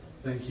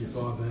Thank you,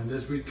 Father. And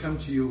as we come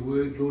to your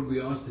word, Lord,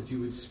 we ask that you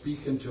would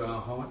speak into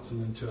our hearts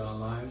and into our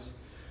lives,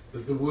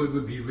 that the word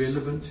would be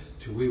relevant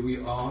to where we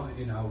are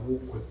in our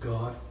walk with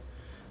God.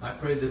 I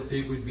pray that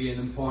there would be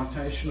an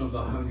impartation of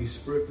the Holy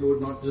Spirit,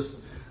 Lord, not just,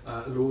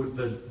 Lord,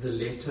 the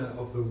letter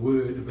of the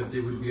word, but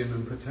there would be an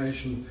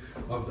impartation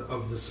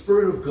of the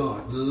Spirit of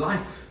God,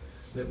 life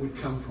that would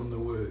come from the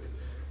word.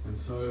 And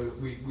so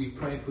we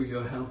pray for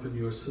your help and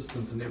your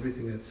assistance in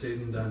everything that's said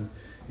and done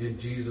in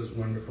Jesus'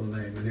 wonderful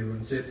name. And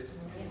everyone said,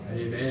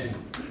 Amen.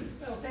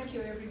 Well, thank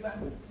you,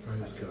 everyone.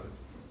 Praise God.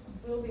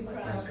 We'll be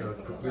proud. Praise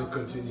God. We'll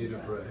continue to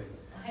pray.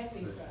 I have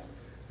been proud.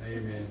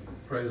 Amen.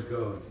 Praise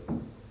God.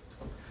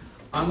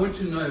 I want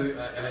to know,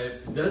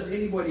 does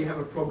anybody have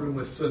a problem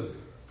with sin?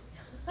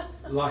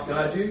 Like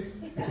I do?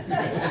 I've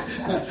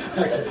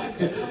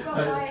got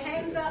my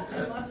hands up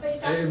and my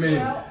feet up. Amen.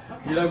 As well.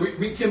 Okay. You know,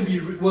 we can be,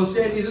 well,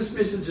 Sandy, this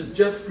message is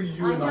just for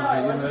you and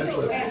I, you know.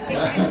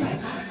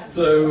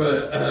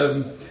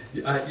 So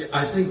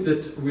I think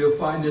that we'll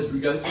find as we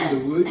go through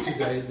the word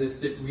today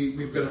that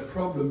we've got a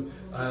problem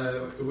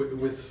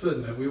with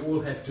sin, and we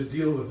all have to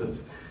deal with it.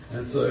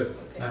 And so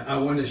I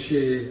want to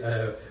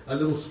share a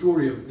little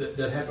story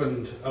that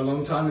happened a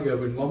long time ago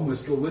when Mom was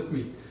still with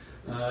me.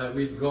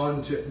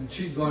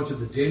 She'd gone to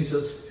the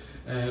dentist,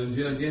 and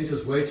you know,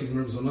 dentist waiting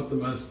rooms are not the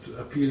most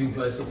appealing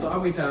places. So I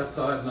went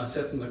outside and I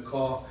sat in the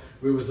car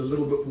where it was a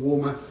little bit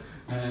warmer,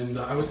 and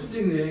I was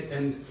sitting there,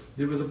 and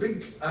there was a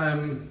big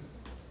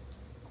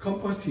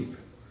compost heap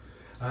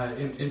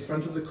in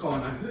front of the car,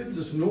 and I heard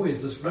this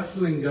noise, this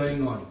rustling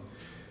going on.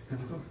 And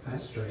I thought,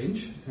 that's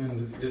strange.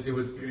 And it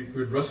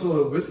would rustle a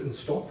little bit and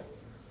stop,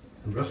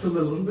 and rustle a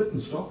little bit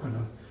and stop.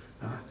 And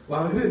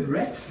well, I heard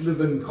rats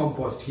live in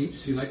compost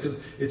heaps, you know, because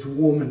it's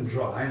warm and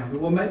dry. I thought,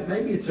 well,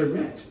 maybe it's a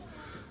rat.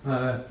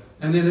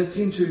 And then it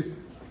seemed to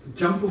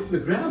jump off the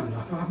ground.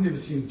 I thought, I've never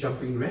seen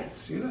jumping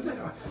rats. You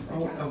know,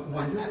 I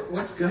wonder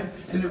what's going on.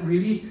 And it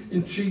really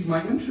intrigued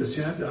my interest.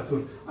 You know, I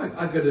thought,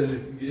 I've got to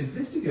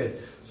investigate.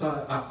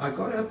 So I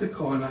got out the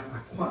car and I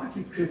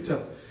quietly crept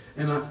up.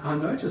 And I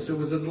noticed it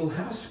was a little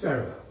house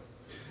sparrow.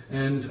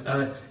 And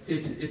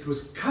it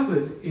was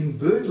covered in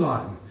bird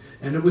lime.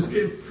 And it was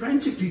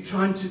frantically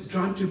trying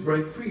to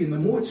break free. And the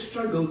more it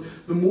struggled,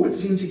 the more it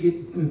seemed to get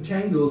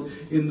entangled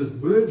in this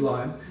bird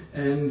lime.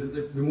 And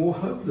the more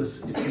hopeless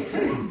it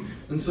became.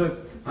 And so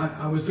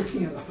I was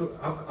looking at it, I thought,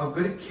 I've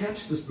got to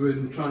catch this bird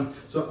and try and...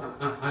 So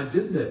I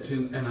did that,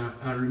 and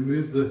I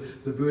removed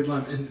the bird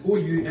lime. And all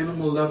you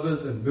animal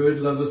lovers and bird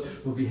lovers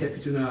will be happy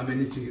to know I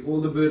managed to get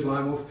all the bird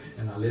lime off,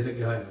 and I let it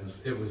go.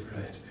 It was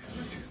great.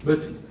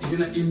 But, you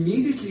know,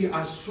 immediately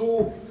I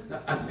saw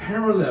a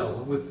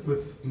parallel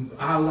with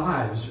our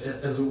lives,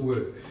 as it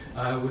were,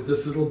 with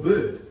this little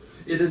bird.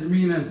 It had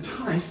been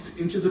enticed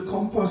into the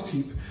compost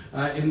heap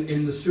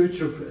in the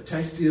search of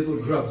tasty little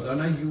grubs. I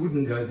know you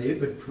wouldn't go there,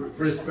 but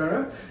for a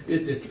sparrow,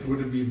 it would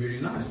have been very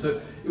nice.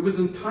 So it was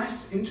enticed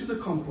into the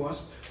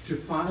compost to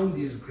find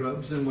these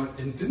grubs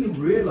and didn't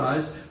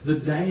realize the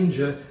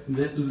danger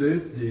that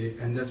lurked there,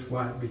 and that's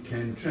why it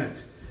became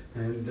trapped.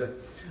 And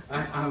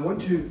I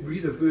want to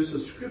read a verse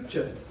of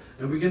scripture,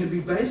 and we're going to be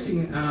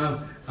basing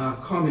our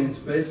comments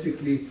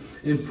basically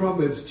in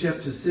Proverbs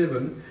chapter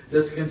 7.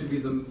 That's going to be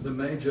the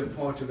major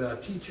part of our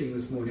teaching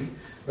this morning.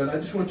 But I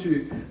just want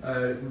to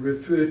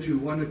refer to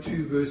one or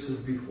two verses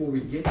before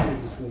we get there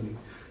this morning.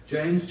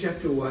 James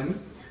chapter 1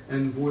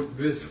 and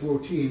verse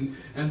 14.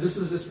 And this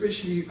is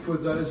especially for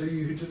those of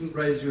you who didn't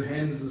raise your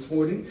hands this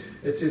morning.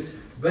 It says,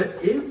 but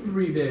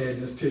every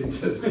man is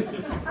tempted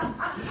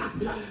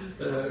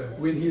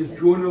when he is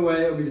drawn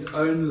away of his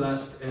own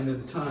lust and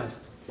enticed.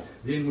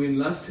 Then when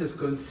lust has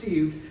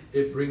conceived,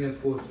 it bringeth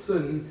forth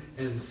sin,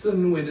 and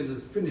sin, when it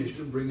is finished,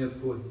 it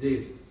bringeth forth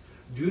death.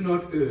 Do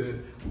not err,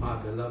 my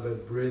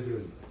beloved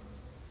brethren.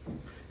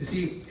 You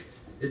see,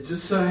 it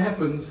just so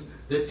happens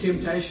that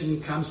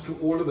temptation comes to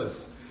all of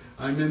us.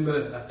 I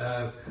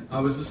remember I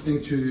was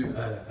listening to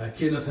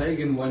Kenneth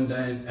Hagin one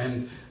day,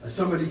 and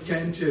somebody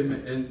came to him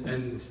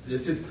and they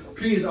said,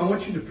 please, I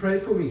want you to pray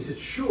for me. He said,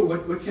 sure,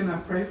 what can I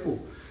pray for?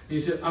 And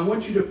he said, I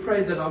want you to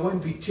pray that I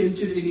won't be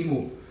tempted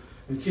anymore.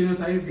 And Kenneth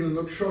Hagin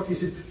looked shocked. He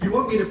said, you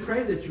want me to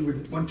pray that you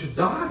would want to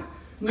die?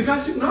 And the guy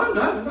said, no,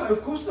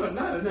 of course not,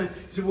 no. He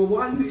said, well,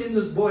 while you're in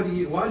this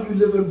body, while you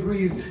live and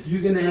breathe,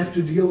 you're going to have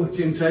to deal with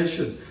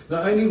temptation. The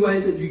only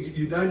way that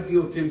you don't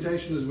deal with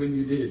temptation is when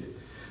you're dead.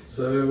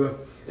 So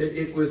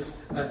it was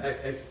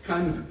a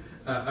kind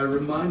of a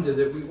reminder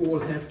that we all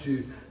have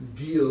to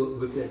deal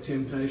with that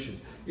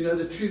temptation. You know,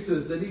 the truth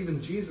is that even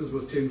Jesus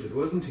was tempted,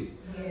 wasn't he?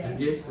 Yes. And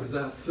yet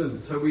without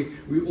sin. So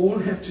we all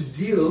have to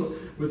deal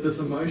with this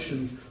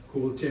emotion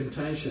called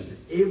temptation.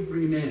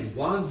 Every man,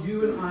 while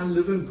you and I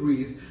live and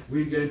breathe,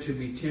 we're going to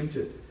be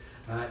tempted.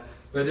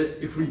 But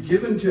if we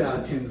give in to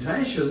our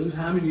temptations,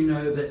 how many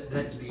know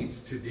that leads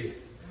to death?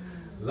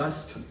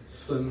 Lust,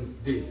 sin,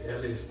 death,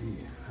 LSD.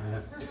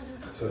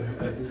 So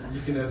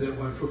you can have that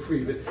one for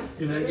free. But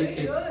you know,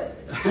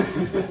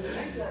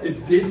 it's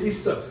deadly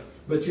stuff.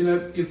 But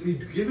if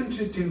we're given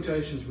to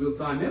temptations, we'll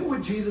die. Remember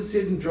what Jesus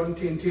said in John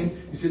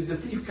 10:10? He said, the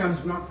thief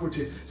comes not for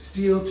to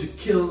steal, to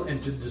kill,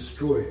 and to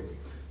destroy.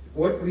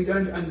 What we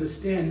don't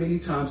understand many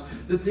times,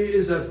 that there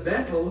is a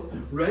battle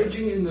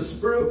raging in the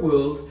spirit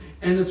world,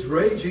 and it's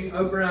raging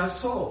over our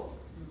soul.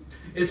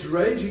 It's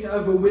raging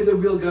over whether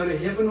we'll go to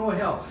heaven or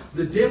hell.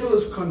 The devil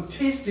is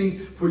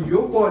contesting for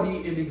your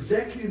body in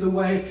exactly the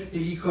way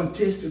that he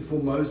contested for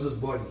Moses'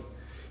 body.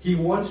 He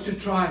wants to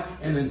try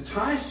and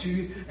entice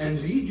you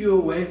and lead you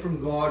away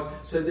from God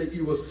so that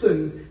you will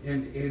sin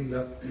and end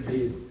up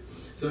dead.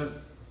 So,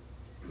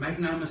 make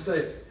no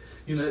mistake,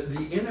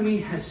 the enemy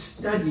has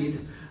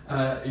studied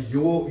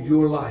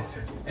your life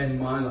and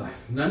my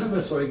life. None of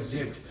us are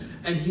exempt.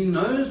 And he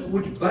knows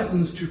which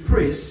buttons to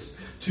press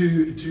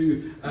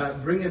to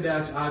bring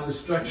about our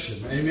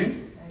destruction.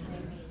 Amen?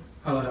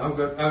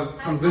 Hello, I've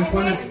convinced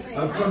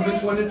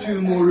one or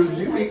two more of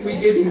you.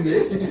 We're getting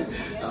there.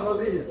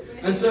 Hallelujah.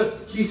 And so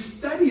he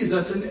studies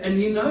us, and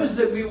he knows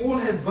that we all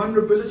have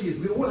vulnerabilities.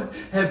 We all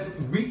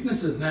have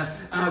weaknesses. Now,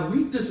 our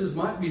weaknesses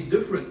might be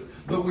different,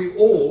 but we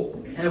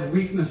all have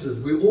weaknesses.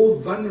 We're all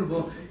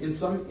vulnerable in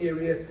some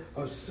area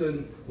of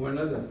sin or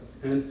another.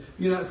 And,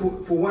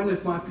 for one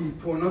it might be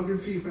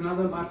pornography, for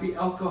another it might be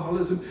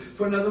alcoholism,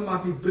 for another it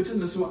might be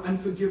bitterness or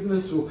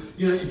unforgiveness, or,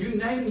 you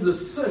name the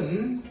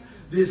sin.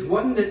 There's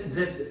one that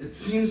it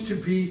seems to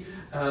be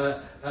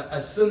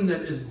a sin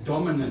that is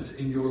dominant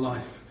in your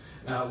life.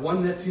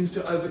 One that seems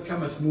to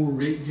overcome us more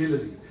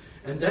regularly.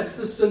 And that's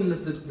the sin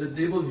that the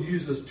devil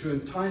uses to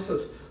entice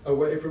us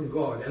away from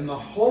God. And the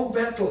whole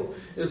battle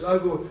is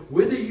over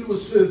whether you will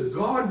serve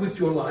God with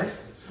your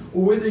life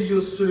or whether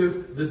you'll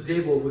serve the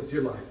devil with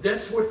your life.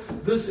 That's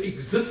what this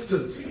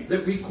existence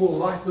that we call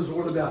life is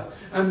all about.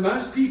 And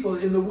most people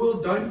in the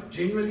world don't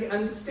generally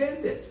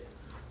understand that.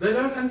 They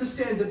don't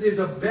understand that there's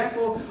a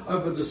battle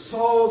over the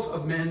souls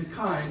of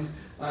mankind,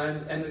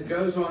 and it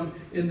goes on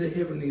in the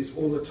heavenlies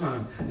all the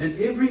time. And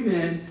every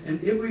man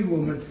and every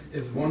woman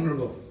is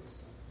vulnerable.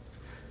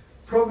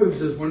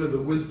 Proverbs is one of the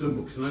wisdom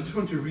books, and I just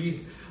want to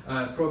read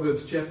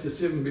Proverbs chapter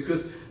 7,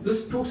 because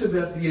this talks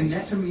about the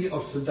anatomy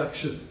of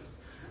seduction.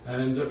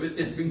 And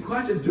it's been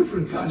quite a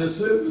different kind of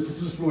service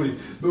this morning,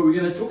 but we're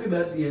going to talk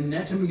about the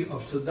anatomy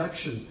of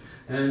seduction.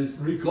 And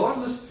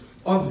regardless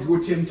of your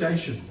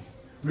temptation,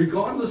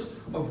 regardless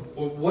of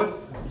what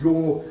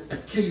your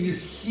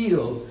Achilles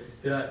heel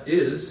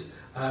is,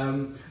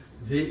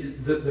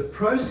 the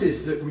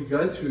process that we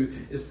go through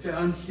is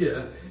found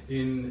here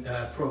in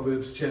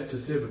Proverbs chapter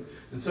 7.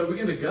 And so we're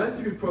going to go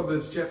through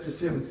Proverbs chapter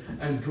 7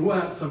 and draw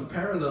out some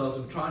parallels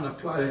and try and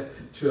apply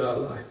it to our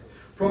life.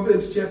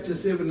 Proverbs chapter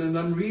 7, and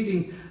I'm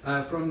reading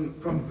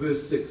from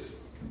verse 6.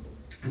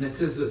 And it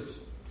says this: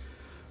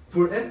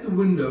 For at the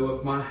window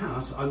of my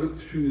house I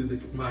looked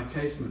through my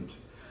casement,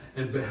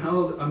 and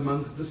beheld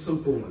among the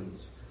simple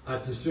ones. I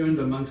discerned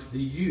amongst the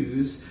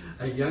youths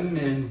a young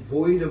man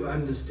void of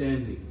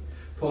understanding,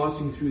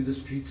 passing through the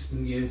streets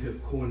near her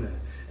corner.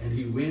 And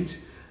he went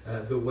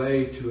the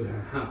way to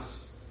her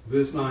house.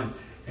 Verse 9,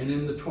 And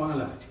in the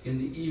twilight, in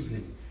the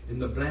evening, in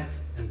the black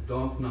and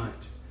dark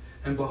night,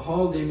 and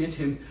behold, there met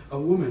him a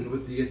woman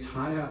with the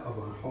attire of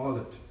a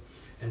harlot,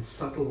 and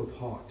subtle of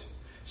heart.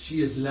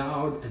 She is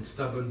loud and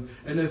stubborn,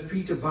 and her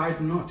feet abide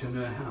not in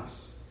her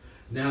house.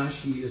 Now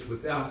she is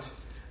without,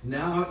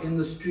 now in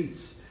the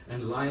streets,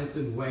 and lieth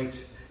in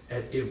wait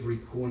at every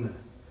corner.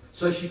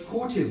 So she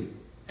caught him,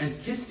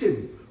 and kissed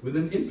him with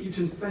an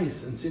impudent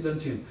face, and said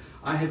unto him,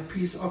 I have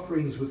peace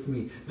offerings with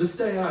me. This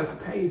day I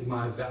have paid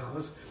my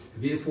vows.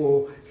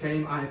 Therefore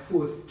came I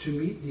forth to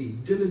meet thee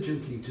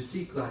diligently, to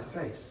seek thy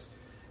face.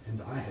 And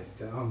I have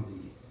found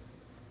thee.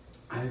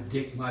 I have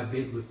decked my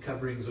bed with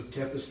coverings of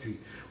tapestry,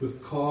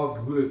 with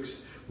carved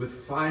works,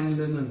 with fine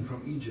linen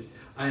from Egypt.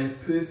 I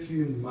have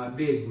perfumed my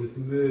bed with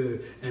myrrh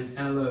and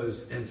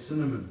aloes and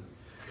cinnamon.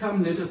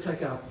 Come, let us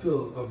take our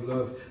fill of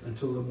love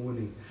until the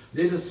morning.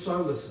 Let us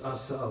solace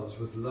ourselves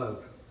with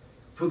love.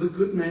 For the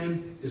good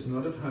man is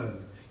not at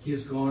home. He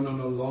has gone on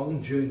a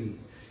long journey.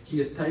 He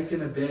hath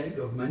taken a bag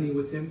of money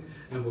with him,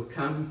 and will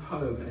come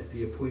home at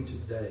the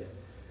appointed day.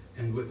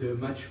 And with her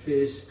much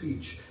fair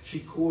speech she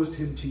caused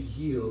him to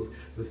yield.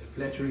 With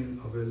flattering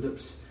of her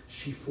lips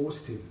she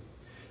forced him.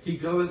 He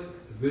goeth,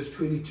 verse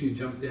 22,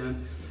 jump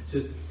down,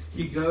 says,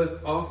 He goeth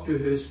after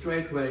her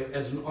straightway,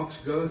 as an ox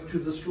goeth to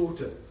the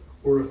slaughter,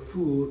 or a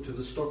fool to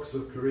the stocks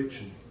of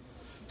correction,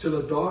 till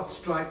a dart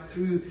strike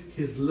through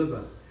his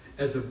liver,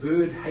 as a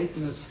bird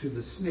hasteneth to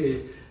the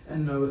snare,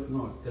 and knoweth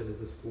not that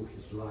it is for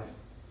his life.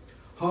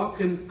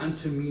 Hearken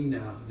unto me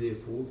now,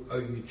 therefore, O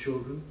ye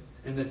children,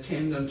 and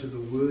attend unto the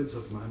words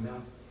of my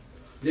mouth.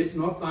 Let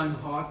not thine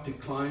heart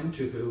decline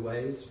to her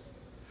ways.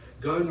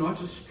 Go not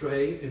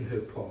astray in her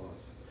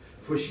paths,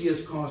 for she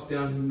has cast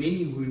down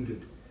many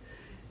wounded.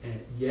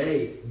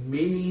 Yea,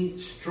 many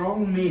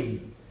strong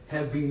men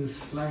have been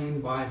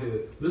slain by her.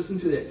 Listen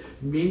to that.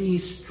 Many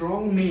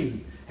strong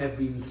men have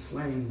been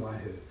slain by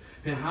her.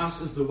 Her house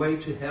is the way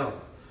to hell,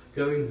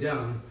 going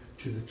down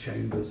to the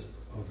chambers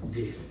of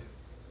death.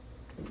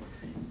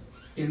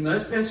 in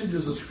those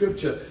passages of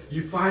Scripture,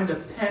 you find a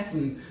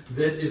pattern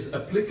that is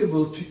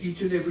applicable to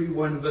each and every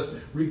one of us,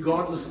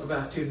 regardless of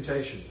our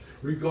temptation.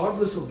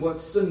 Regardless of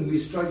what sin we're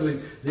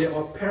struggling, there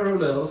are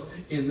parallels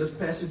in this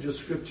passage of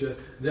Scripture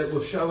that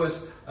will show us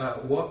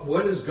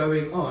what is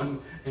going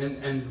on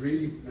and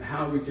really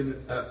how we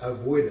can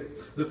avoid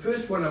it. The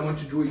first one I want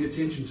to draw your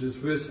attention to is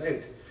verse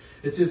 8.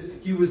 It says,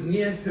 he was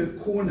near her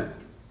corner.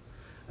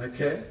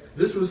 Okay?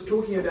 This was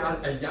talking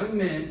about a young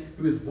man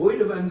who is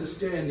void of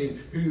understanding,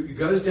 who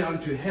goes down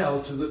to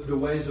hell, to the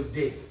ways of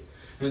death.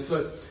 And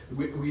so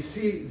we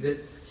see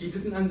that he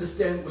didn't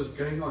understand what was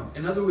going on.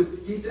 In other words,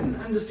 he didn't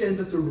understand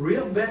that the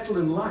real battle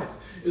in life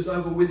is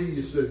over whether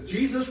you serve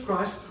Jesus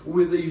Christ or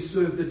whether you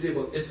serve the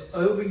devil. It's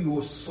over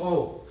your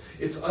soul.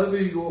 It's over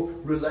your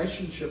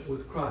relationship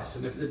with Christ.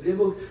 And if the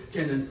devil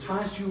can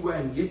entice you away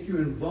and get you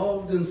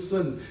involved in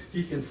sin,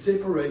 he can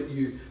separate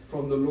you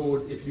from the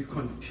Lord if you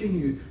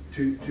continue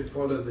to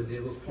follow the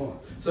devil's path.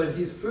 So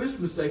his first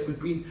mistake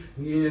would be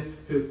near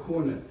her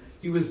corner.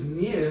 He was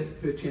near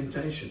her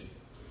temptation.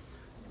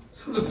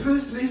 So the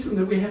first lesson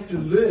that we have to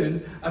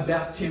learn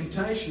about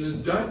temptation is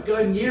don't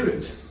go near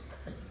it.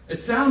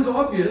 It sounds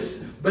obvious,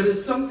 but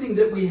it's something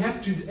that we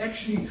have to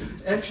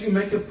actually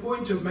make a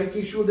point of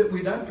making sure that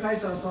we don't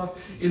place ourselves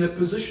in a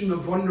position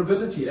of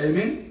vulnerability.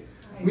 Amen?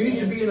 We need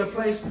to be in a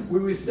place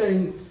where we're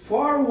staying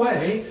far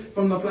away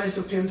from the place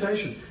of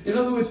temptation. In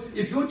other words,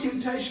 if your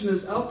temptation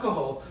is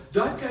alcohol,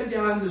 don't go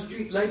down the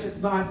street late at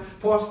night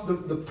past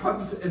the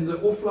pubs and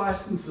the off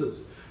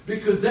licenses.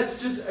 Because that's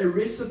just a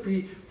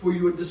recipe for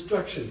your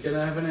destruction. Can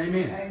I have an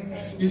amen?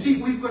 Amen. You see,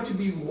 we've got to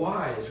be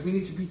wise. We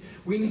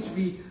need to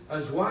be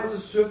as wise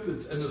as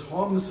serpents and as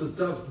harmless as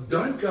doves.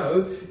 Don't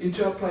go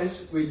into a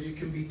place where you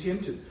can be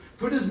tempted.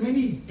 Put as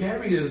many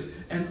barriers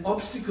and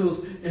obstacles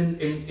in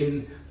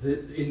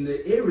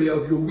the area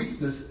of your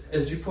weakness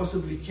as you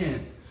possibly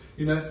can.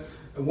 You know,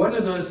 one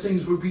of those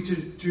things would be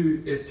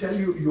to tell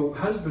your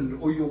husband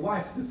or your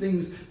wife the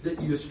things that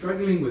you're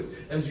struggling with.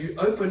 As you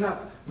open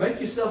up,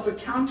 make yourself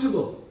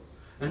accountable.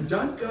 And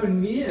don't go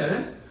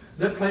near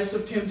the place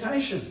of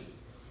temptation.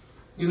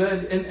 You know,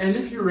 and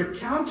if you're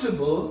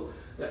accountable,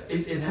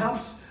 it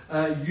helps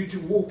you to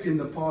walk in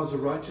the paths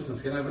of righteousness.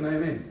 Can I have an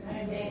amen?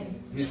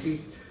 Amen. You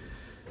see,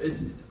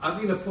 I've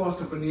been a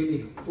pastor for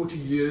nearly 40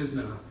 years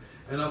now.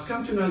 And I've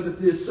come to know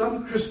that there's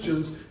some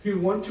Christians who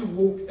want to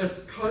walk as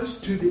close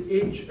to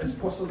the edge as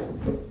possible.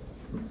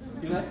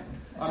 You know,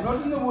 I'm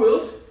not in the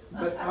world,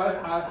 but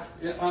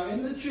I'm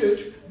in the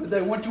church, but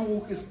they want to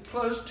walk as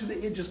close to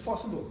the edge as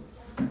possible.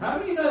 How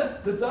many know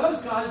that those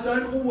guys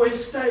don't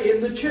always stay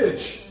in the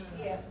church?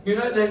 Yeah. You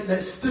know,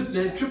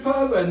 they trip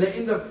over and they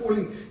end up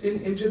falling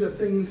into the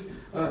things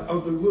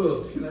of the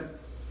world, you know.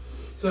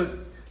 So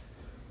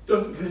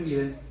don't go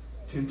near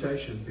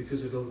temptation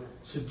because it'll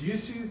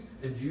seduce you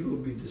and you will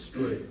be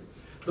destroyed.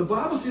 The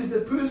Bible says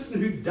the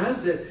person who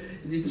does that,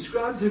 it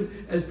describes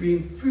him as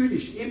being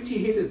foolish,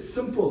 empty-headed,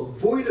 simple,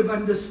 void of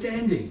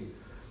understanding.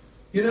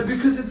 You know,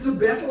 because it's the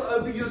battle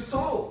over your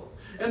soul.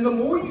 And the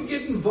more you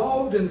get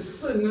involved in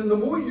sin and the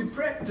more you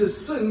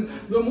practice sin,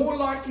 the more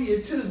likely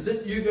it is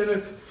that you're going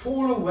to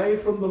fall away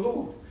from the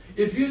Lord.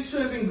 If you're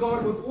serving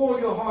God with all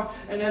your heart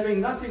and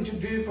having nothing to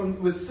do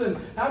with sin,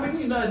 how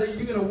many know that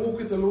you're going to walk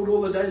with the Lord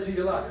all the days of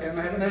your life? Can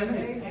I have an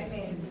amen?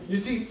 Amen. You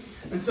see,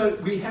 and so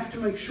we have to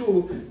make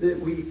sure that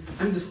we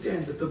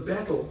understand that the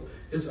battle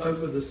is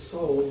over the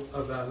soul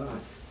of our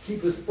life.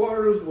 Keep as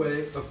far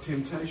away of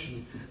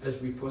temptation as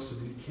we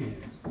possibly can.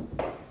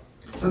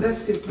 So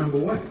that's step number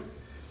 1.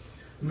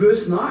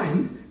 Verse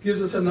 9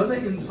 gives us another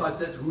insight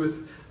that's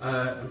worth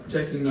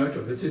taking note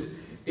of. It says,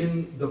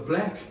 in the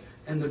black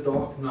and the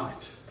dark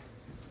night.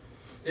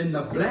 In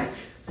the black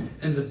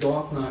and the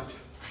dark night.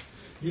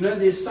 You know,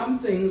 there's some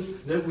things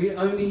that we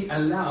only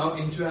allow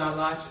into our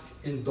lives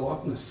in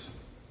darkness.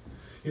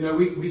 You know,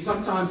 we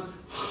sometimes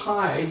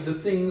hide the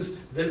things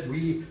that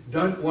we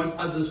don't want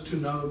others to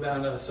know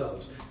about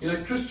ourselves. You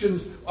know,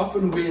 Christians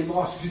often wear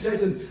masks. You say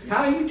to them,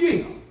 how are you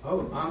doing?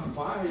 Oh, I'm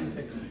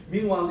fine.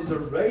 Meanwhile, there's a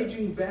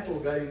raging battle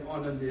going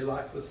on in their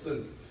life with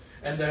sin.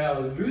 And they are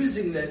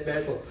losing that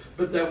battle.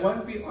 But they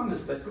won't be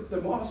honest. They put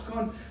the mask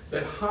on,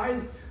 they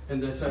hide,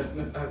 and they say,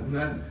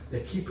 no,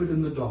 they keep it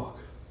in the dark.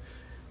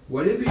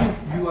 Whatever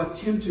you are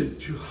tempted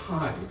to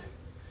hide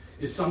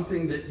is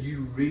something that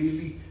you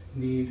really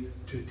need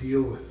to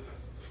deal with.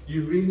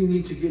 You really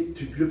need to get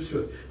to grips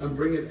with and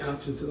bring it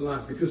out into the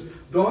light. Because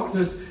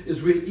darkness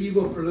is where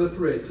evil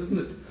proliferates, isn't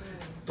it?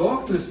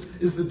 Darkness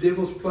is the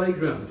devil's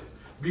playground.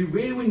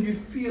 Beware when you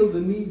feel the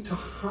need to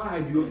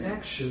hide your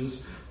actions,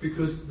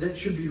 because that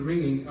should be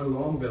ringing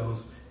alarm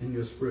bells in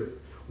your spirit.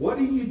 What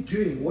are you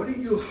doing? What are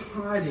you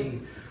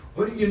hiding?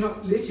 What are you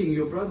not letting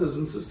your brothers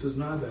and sisters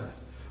know about?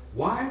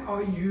 Why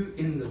are you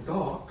in the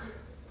dark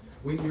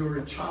when you're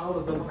a child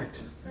of the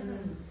light?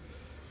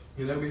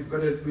 You know, we've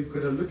got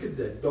to look at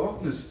that.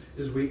 Darkness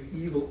is where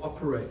evil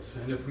operates,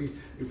 and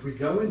if we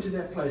go into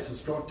that place and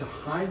start to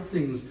hide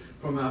things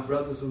from our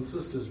brothers and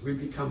sisters, we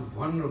become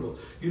vulnerable.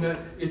 You know,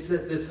 it's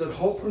that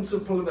whole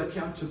principle of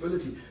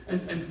accountability.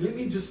 And let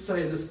me just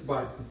say this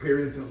by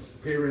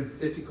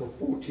parenthetical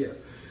thought here.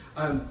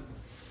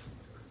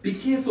 Be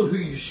careful who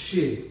you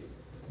share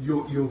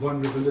your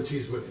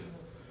vulnerabilities with.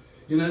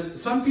 You know,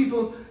 some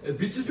people,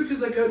 just because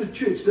they go to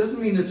church doesn't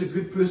mean it's a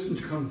good person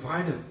to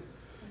confide in.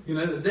 You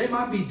know, they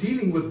might be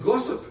dealing with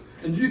gossip,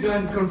 and you go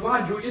and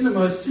confide your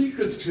innermost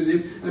secrets to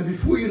them, and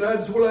before you know it,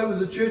 it's all over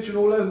the church and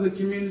all over the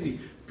community.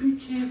 Be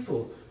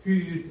careful who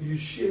you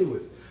share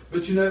with.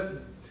 But you know,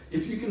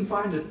 if you can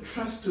find a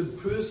trusted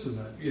person,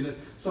 you know,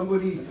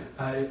 somebody,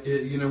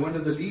 you know, one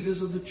of the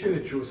leaders of the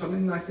church or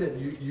something like that,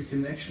 you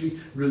can actually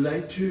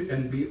relate to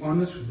and be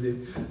honest with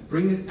them,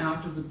 bring it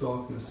out of the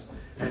darkness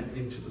and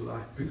into the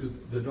light, because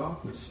the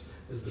darkness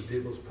is the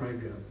devil's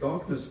playground.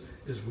 Darkness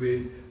is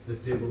where the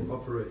devil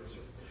operates.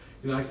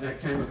 You know, I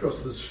came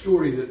across this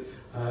story that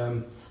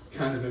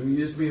kind of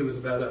amused me. It was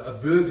about a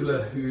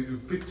burglar who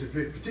picked a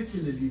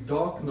particularly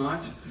dark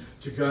night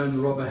to go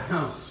and rob a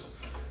house.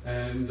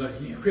 And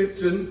he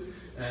crept in,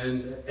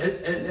 and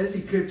as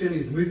he crept in,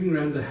 he's moving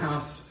around the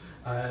house,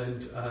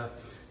 and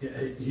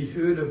he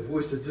heard a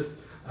voice that just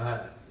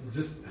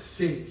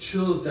sent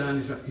chills down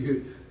his back. He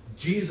heard,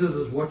 "Jesus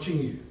is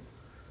watching you."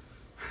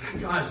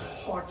 And the guy's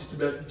heart just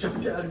about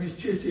jumped out of his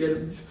chest.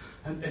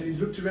 And he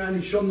looked around,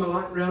 he shone the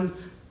light around.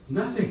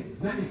 Nothing.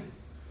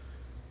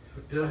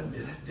 He thought,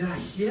 did I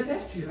hear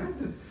that? You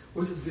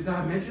know, did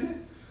I imagine it?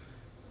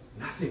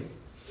 Nothing.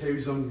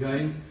 Carries on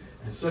going,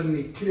 and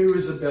suddenly, clear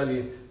as a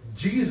bell,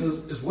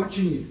 Jesus is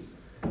watching you.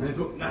 And I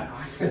thought, no.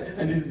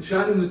 And he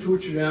shining the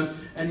torch around,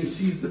 and he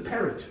sees the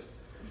parrot.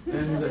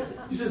 And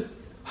he says,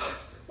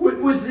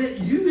 "Was that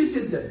you who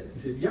said that?" He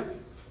said, "Yep."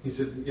 He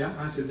said, "Yeah."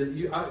 I said,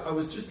 I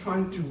was just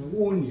trying to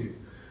warn you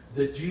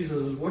that Jesus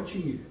is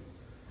watching you.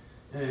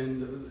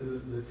 And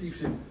the thief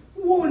said,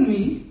 "Warn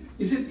me?"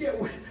 He said, "Yeah,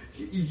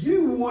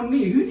 you warn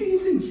me. Who do you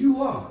think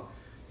you are?"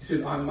 He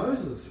said, "I'm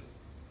Moses."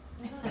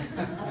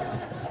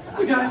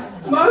 So guys,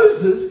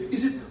 Moses, he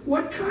said,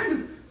 "What kind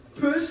of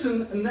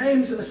person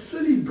names a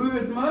silly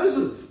bird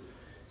Moses?" He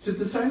said,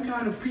 "The same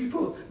kind of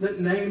people that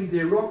named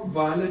their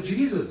Rottweiler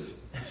Jesus.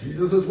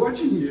 Jesus is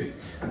watching you."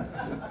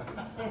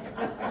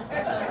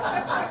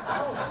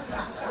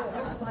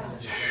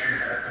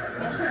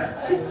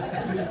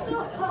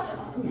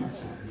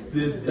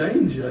 There's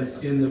danger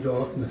in the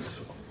darkness.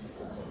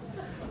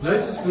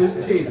 Notice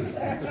verse 10.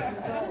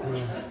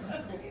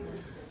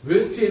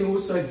 Verse 10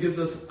 also gives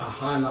us a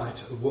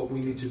highlight of what we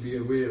need to be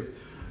aware of.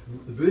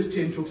 Verse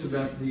 10 talks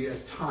about the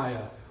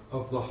attire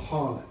of the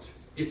harlot.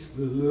 It's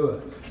the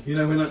lure. You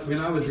know, when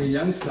I was a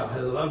youngster, I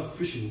loved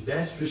fishing,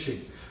 bass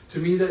fishing. To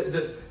me,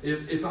 that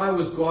if I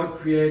was God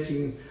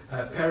creating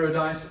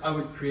paradise, I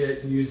would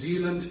create New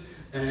Zealand,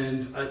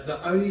 and the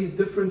only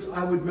difference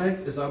I would make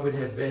is I would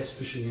have bass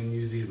fishing in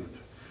New Zealand.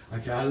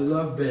 Okay, I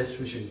love bass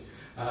fishing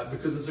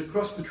because it's a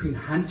cross between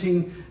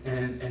hunting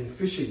and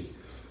fishing.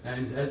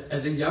 And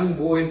as a young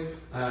boy,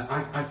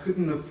 I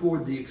couldn't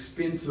afford the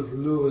expensive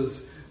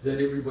lures that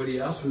everybody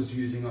else was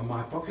using on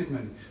my pocket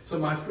money. So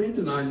my friend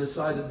and I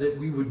decided that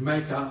we would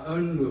make our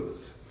own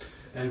lures.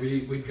 And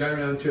we'd go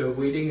around to a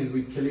wedding and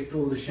we'd collect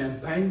all the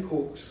champagne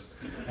corks.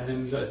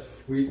 And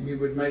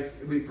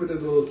we put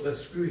a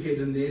screw head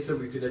in there so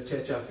we could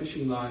attach our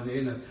fishing line there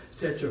and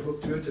attach a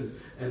hook to it,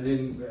 and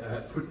then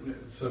put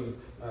some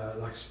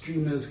like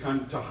streamers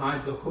kind of to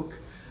hide the hook.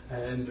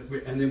 And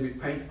then we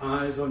paint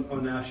eyes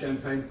on our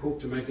champagne cork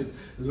to make it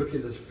look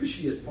as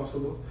fishy as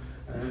possible.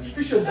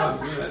 Fish are dumb,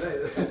 you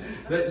know,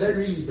 they're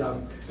really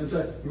dumb. And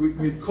so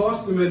we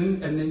cast them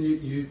in, and then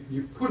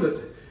you put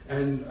it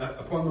and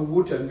upon the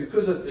water, and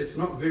because it's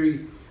not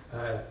very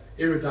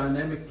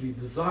aerodynamically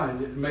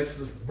designed, it makes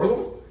this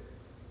blop,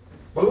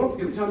 blop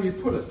every time you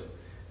put it.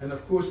 And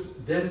of course,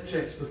 that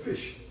attracts the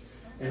fish.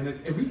 And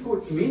we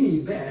caught many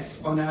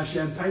bass on our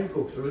champagne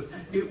corks. So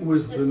it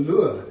was the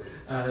lure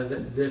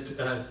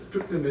that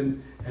took them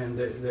in, and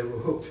they were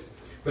hooked.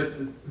 But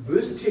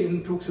verse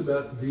 10 talks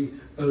about the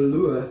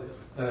allure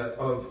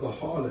of the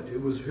harlot. It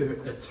was her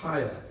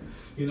attire.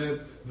 You know,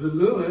 the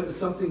lure is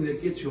something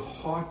that gets your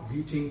heart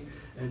beating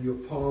and your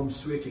palms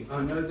sweating.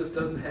 I know this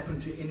doesn't happen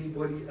to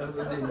anybody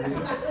other than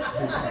you.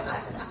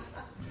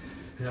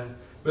 Yeah.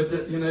 But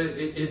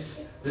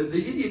it's the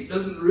idiot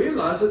doesn't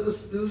realize that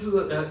this is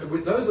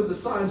those are the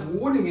signs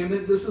warning him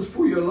that this is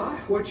for your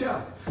life. Watch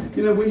out.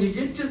 You know, when you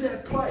get to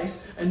that place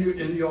and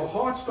your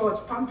heart starts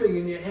pumping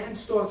and your hands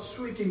start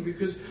sweating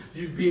because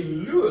you've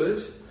been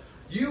lured,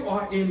 you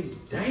are in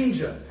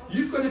danger.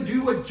 You've got to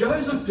do what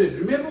Joseph did.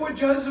 Remember what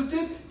Joseph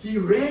did? He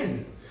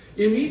ran.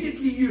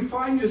 Immediately you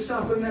find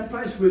yourself in that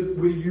place where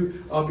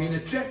you are being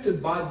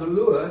attracted by the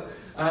lure.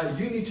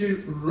 You need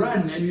to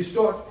run, and you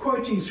start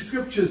quoting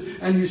scriptures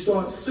and you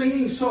start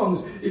singing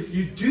songs. If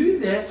you do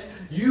that,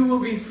 you will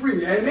be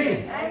free.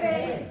 Amen.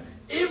 Amen.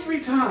 Every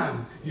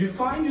time you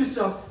find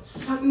yourself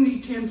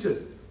suddenly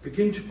tempted,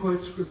 begin to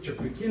quote scripture,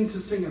 begin to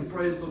sing and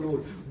praise the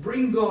Lord.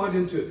 Bring God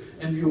into it,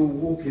 and you will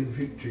walk in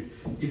victory.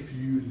 If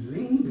you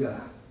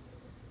linger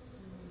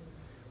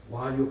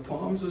while your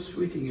palms are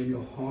sweating and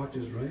your heart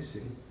is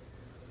racing,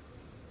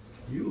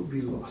 you will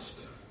be lost.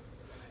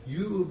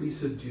 You will be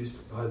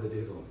seduced by the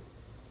devil.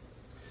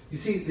 You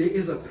see, there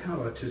is a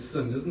power to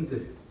sin, isn't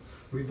there?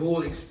 We've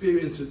all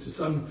experienced it to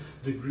some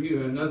degree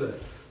or another.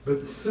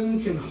 But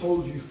sin can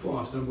hold you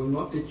fast and will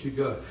not let you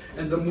go.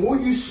 And the more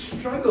you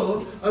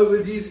struggle over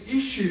these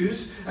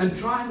issues and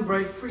try and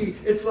break free,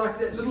 it's like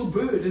that little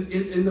bird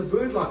in the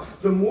bird lime.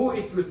 The more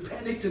it was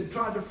panicked and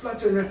tried to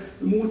flutter around,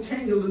 the more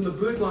tangled in the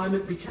bird lime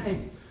it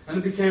became. And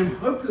it became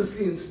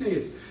hopelessly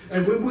ensnared.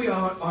 And when we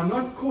are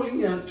not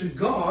calling out to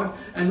God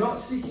and not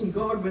seeking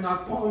God, when our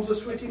palms are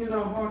sweating and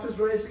our heart is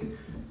racing,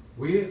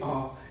 we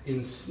are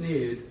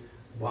ensnared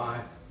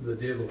by the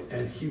devil.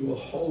 And he will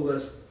hold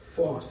us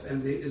fast.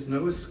 And there is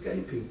no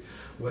escaping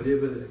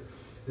whatever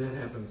that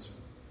happens.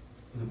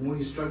 The more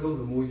you struggle,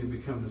 the more you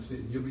become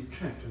ensnared. You'll be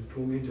trapped and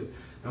tormented.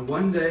 And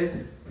one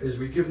day, as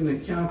we give an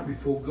account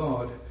before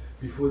God,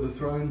 before the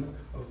throne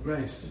of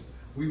grace,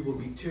 we will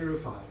be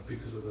terrified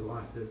because of the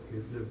life that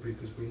we've lived,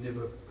 because we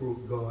never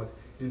brought God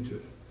into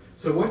it.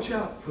 So watch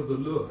out for the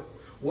lure.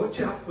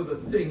 Watch out for the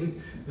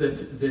thing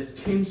that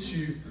tempts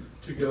you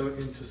to go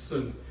into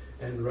sin,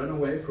 and run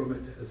away from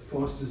it as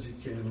fast as you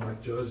can,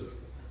 like Joseph.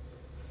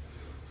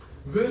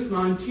 Verse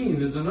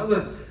 19 is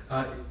another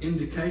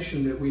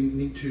indication that we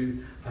need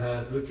to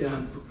look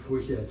out for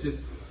here. It says,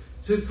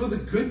 for the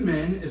good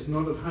man is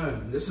not at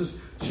home.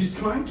 She's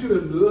trying to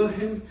allure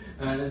him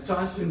and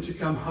entice him to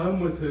come home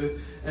with her.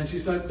 And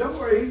she's like, don't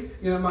worry,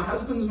 my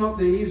husband's not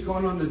there. He's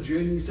gone on a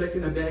journey. He's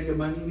taken a bag of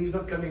money. And he's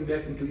not coming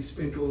back until he's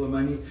spent all the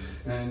money.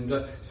 And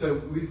so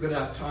we've got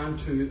our time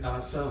to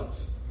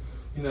ourselves.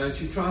 And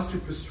she tries to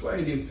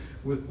persuade him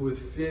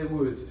with fair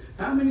words.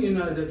 How many of you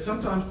know that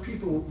sometimes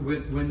people,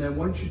 when they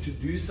want you to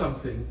do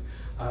something,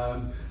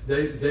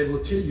 they will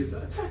tell you,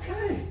 it's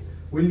okay.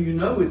 When you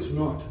know it's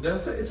not, they'll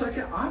say, it's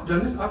okay, I've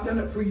done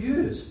it for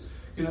years.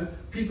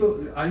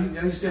 People, I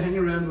used to hang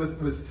around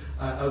with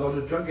a lot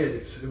of drug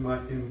addicts in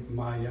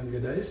my younger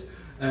days,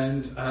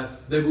 and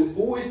they were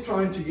always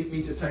trying to get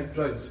me to take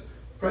drugs.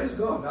 Praise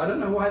God. I don't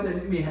know why they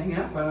let me hang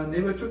out, but I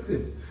never took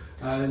them.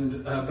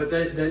 But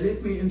they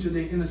let me into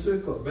their inner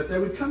circle. But they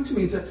would come to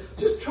me and say,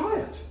 just try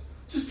it.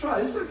 Just try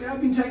it. It's okay, I've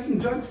been taking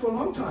drugs for a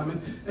long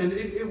time, and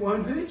it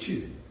won't hurt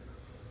you.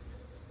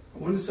 I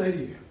want to say to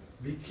you,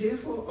 be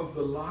careful of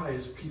the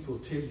lies people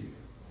tell you.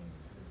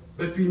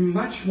 But be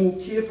much more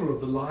careful of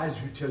the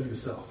lies you tell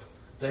yourself.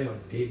 They are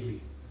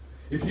deadly.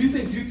 If you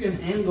think you can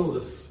handle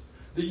this,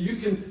 that you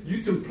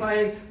can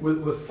play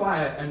with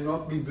fire and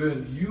not be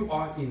burned, you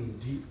are in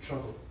deep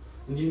trouble.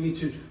 And you need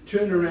to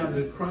turn around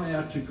and cry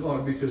out to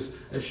God, because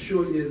as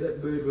surely as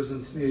that bird was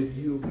ensnared,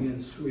 you will be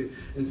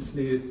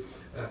ensnared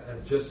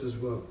just as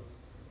well.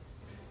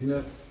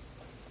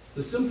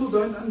 The simple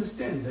don't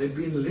understand. They've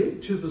been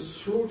led to the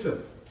slaughter.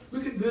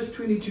 Look at verse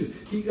 22.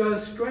 He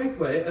goes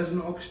straightway as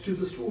an ox to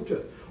the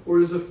slaughter, or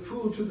as a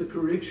fool to the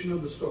correction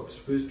of the stocks.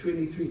 Verse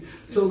 23.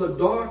 Till the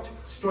dart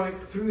strike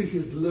through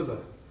his liver,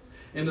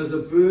 and as a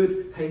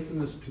bird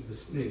hasteneth to the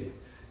snare,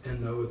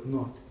 and knoweth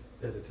not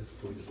that it is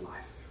for his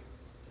life.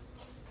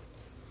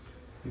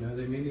 There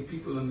are many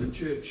people in the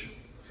church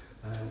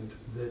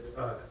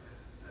that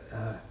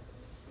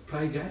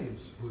play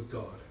games with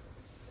God.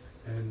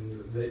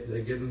 And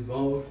they get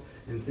involved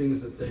in things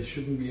that they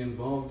shouldn't be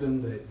involved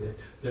in.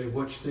 They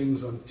watch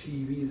things on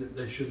TV that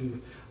they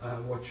shouldn't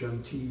watch on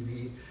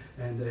TV.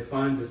 And they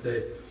find that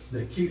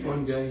they keep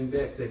on going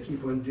back. They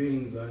keep on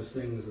doing those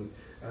things, and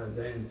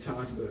they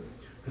entice her.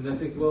 And they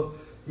think, well,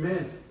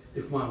 man,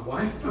 if my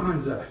wife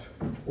finds out,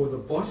 or the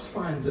boss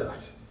finds out,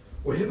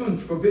 or heaven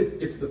forbid,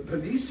 if the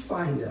police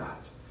find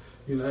out,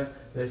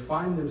 they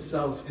find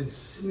themselves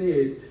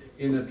ensnared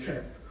in a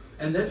trap.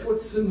 And that's what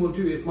sin will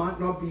do. It might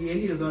not be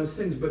any of those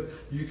things, but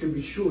you can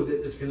be sure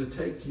that it's going to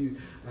take you,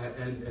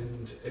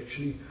 and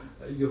actually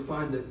you'll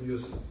find that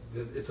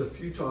it's a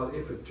futile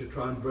effort to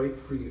try and break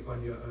free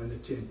on your own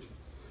attempt.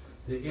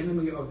 The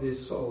enemy of their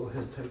soul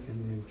has taken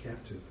them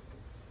captive.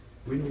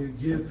 When you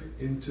give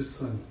into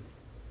sin,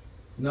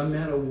 no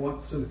matter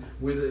what sin,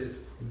 whether it's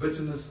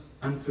bitterness,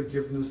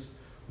 unforgiveness,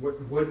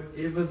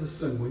 whatever the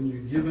sin, when you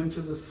give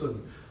into the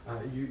sin,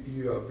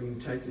 you are being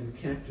taken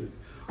captive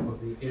of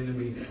the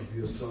enemy of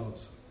your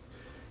souls.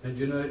 And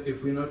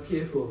if we're not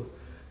careful,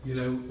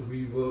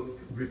 we will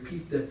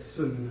repeat that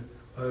sin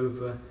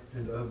over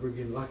and over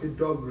again, like a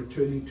dog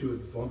returning to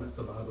its vomit,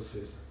 the Bible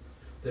says.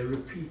 They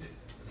repeat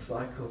the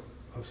cycle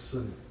of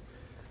sin.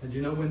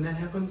 And when that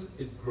happens,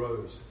 it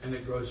grows, and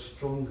it grows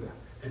stronger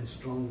and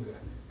stronger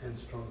and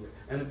stronger,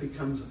 and it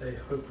becomes a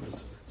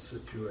hopeless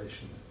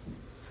situation.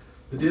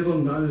 The devil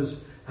knows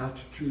how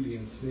to truly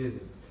ensnare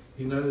them.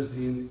 He knows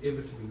the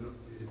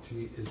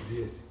inevitability is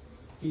death.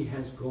 He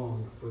has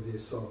gone for their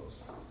souls.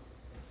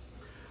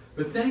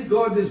 But thank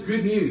God there's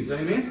good news.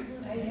 Amen?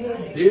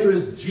 Amen. There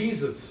is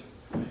Jesus.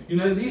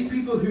 These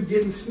people who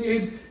get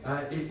ensnared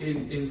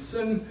in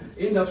sin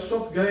end up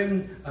stop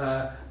going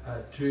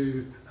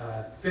to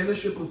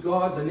fellowship with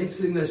God. The next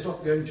thing, they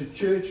stop going to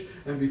church,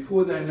 and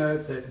before they know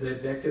it, they're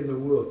back in the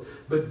world.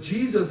 But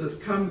Jesus has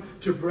come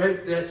to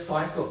break that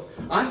cycle.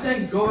 I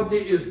thank God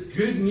there is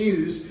good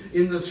news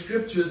in the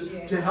scriptures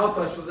to help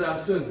us with our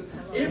sin.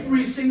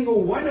 Every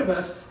single one of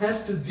us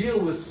has to deal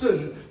with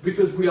sin,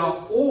 because we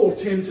are all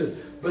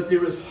tempted, but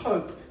there is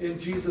hope in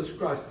Jesus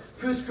Christ.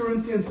 1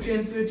 Corinthians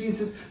 10:13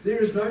 says, there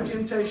is no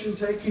temptation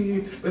taken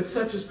you, but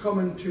such is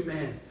common to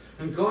man.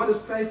 And God is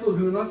faithful,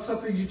 who will not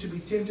suffer you to be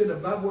tempted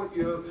above what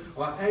you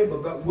are able,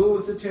 but will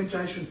with the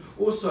temptation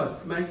also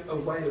make a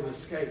way of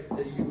escape,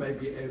 that you may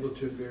be able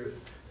to bear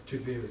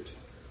it.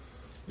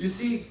 You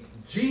see,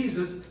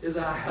 Jesus is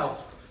our help.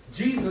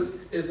 Jesus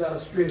is our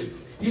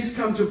strength. He's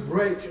come to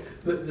break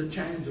the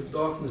chains of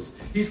darkness.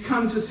 He's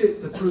come to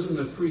set the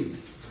prisoner free.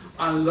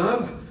 I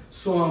love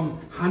Psalm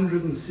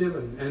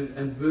 107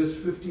 and verse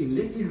 15.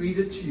 Let me read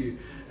it to you,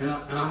 and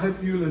I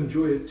hope you'll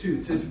enjoy it too.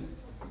 It says,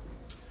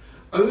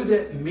 oh,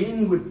 that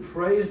men would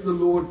praise the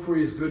Lord for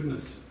his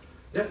goodness.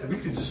 We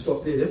could just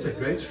stop there. That's a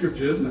great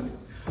scripture, isn't it?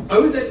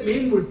 Oh, that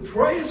men would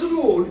praise the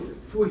Lord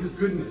for his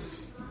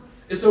goodness.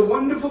 It's a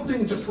wonderful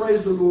thing to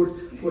praise the Lord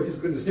for his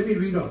goodness. Let me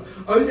read on.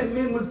 Oh, that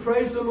men would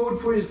praise the Lord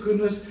for his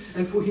goodness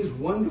and for his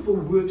wonderful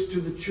works to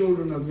the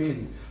children of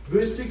men.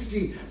 Verse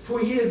 16,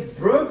 for he had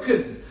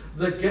broken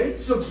the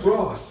gates of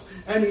brass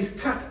and he's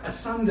cut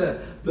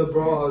asunder the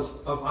bars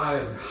of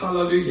iron.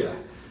 Hallelujah.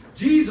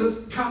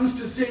 Jesus comes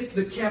to set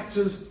the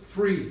captives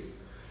free.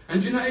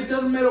 And you know, it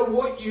doesn't matter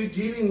what you're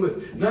dealing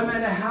with, no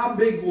matter how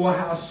big or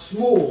how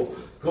small,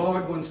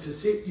 God wants to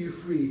set you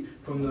free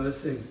from those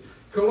things.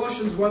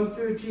 Colossians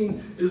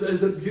 1:13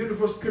 is a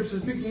beautiful scripture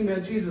speaking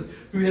about Jesus,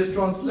 who has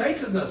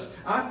translated us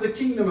out of the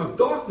kingdom of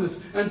darkness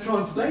and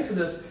translated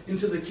us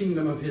into the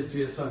kingdom of his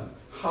dear Son.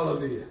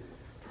 Hallelujah.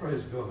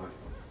 Praise God.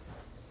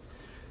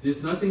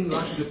 There's nothing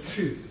like the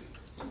truth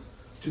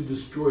to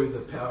destroy the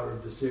power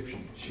of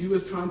deception. She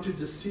was trying to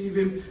deceive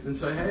him and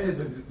say, hey,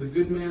 the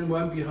good man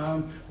won't be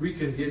harmed. We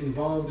can get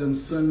involved in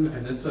sin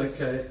and it's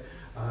okay.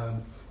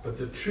 But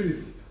the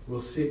truth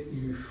will set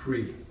you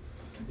free.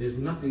 There's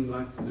nothing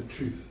like the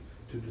truth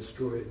to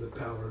destroy the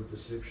power of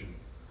deception.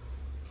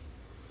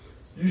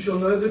 You shall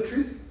know the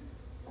truth.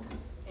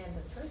 And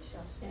the truth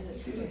shall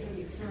set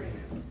you free.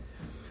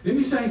 Let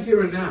me say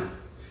here and now,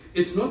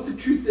 it's not the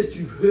truth that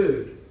you've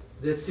heard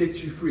that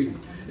sets you free.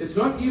 It's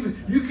not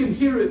even, you can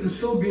hear it and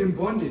still be in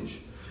bondage.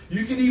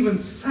 You can even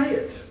say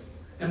it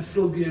and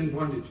still be in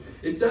bondage.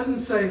 It doesn't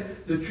say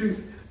the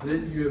truth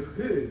that you have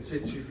heard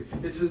sets you free.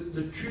 It's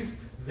the truth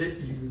that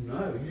you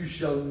know. You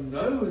shall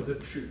know the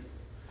truth,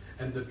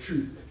 and the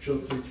truth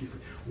shall set you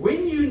free.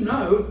 When you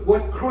know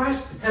what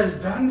Christ has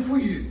done for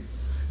you,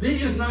 there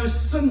is no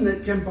sin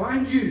that can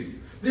bind you.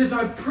 There's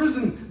no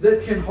prison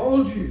that can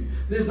hold you.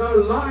 There's no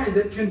lie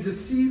that can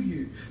deceive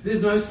you.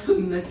 There's no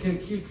sin that can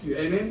keep you.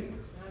 Amen?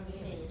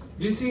 Amen.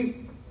 You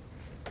see,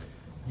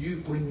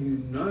 when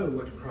you know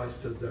what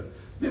Christ has done.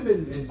 Remember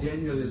in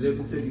Daniel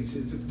 11:30, he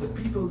says, the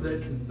people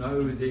that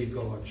know their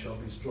God shall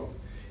be strong.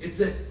 It's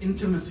that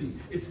intimacy.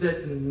 It's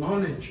that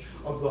knowledge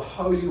of the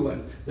Holy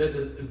One that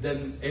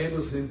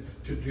enables them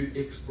to do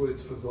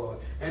exploits for God.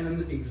 And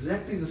in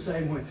exactly the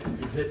same way,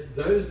 that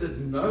those that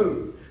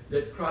know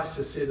that Christ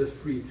has set us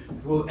free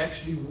will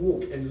actually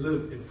walk and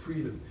live in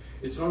freedom.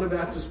 It's not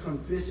about just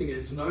confessing it.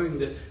 It's knowing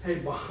that, hey,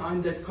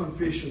 behind that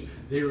confession,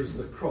 there is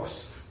the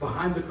cross.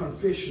 Behind the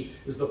confession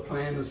is the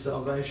plan of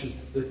salvation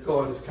that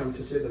God has come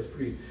to set us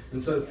free.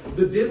 And so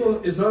the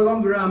devil is no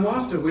longer our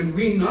master when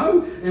we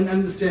know and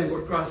understand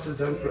what Christ has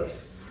done for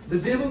us. The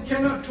devil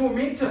cannot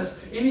torment us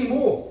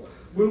anymore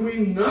when we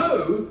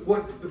know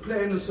what the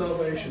plan of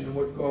salvation and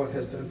what God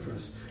has done for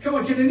us. Come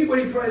on, can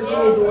anybody praise the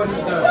Lord for what he's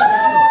done?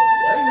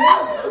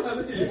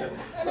 Amen.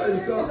 Praise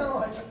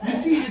God. You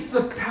see, it's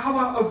the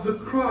power of the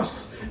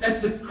cross.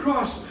 At the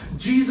cross,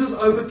 Jesus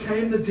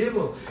overcame the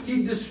devil.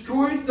 He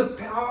destroyed the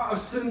power of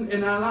sin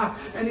in our life,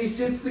 and he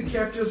sets the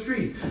captives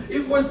free.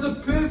 It was the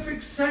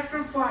perfect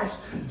sacrifice.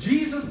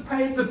 Jesus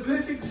paid the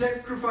perfect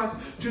sacrifice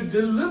to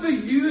deliver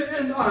you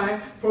and I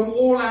from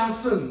all our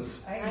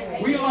sins.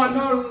 Amen. We are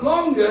no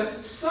longer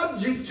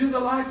subject to the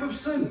life of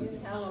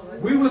sin.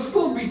 We will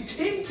still be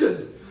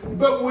tempted,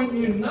 but when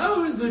you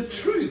know the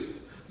truth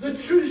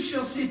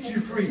shall set you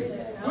free.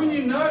 When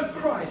you know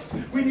Christ,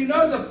 when you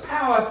know the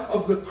power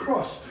of the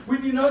cross,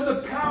 when you know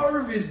the power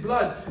of his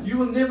blood, you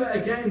will never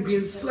again be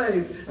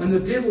enslaved, and the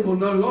devil will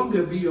no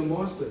longer be your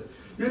master.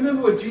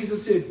 Remember what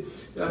Jesus said,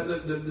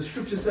 the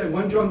scriptures say,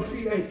 1 John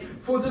 3:8,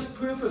 for this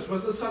purpose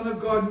was the Son of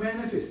God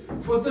manifest.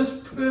 For this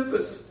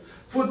purpose,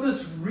 for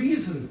this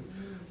reason.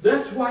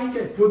 That's why he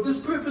came. For this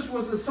purpose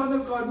was the Son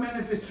of God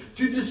manifest,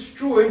 to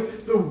destroy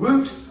the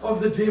works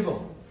of the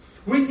devil.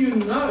 When you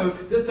know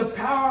that the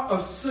power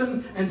of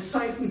sin and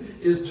Satan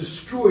is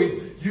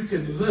destroyed, you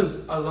can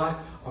live a life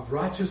of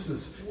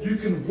righteousness. You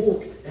can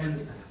walk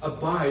and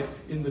abide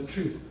in the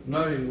truth,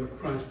 knowing what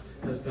Christ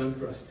has done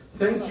for us.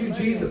 Thank you,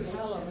 Jesus.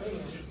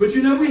 But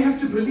you know, we have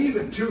to believe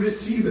it to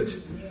receive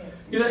it.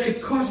 You know,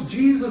 it cost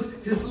Jesus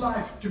his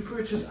life to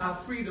purchase our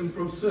freedom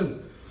from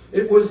sin.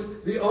 It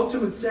was the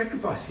ultimate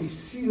sacrifice. He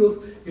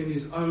sealed in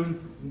his own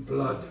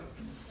blood.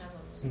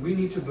 And we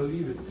need to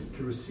believe it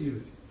to receive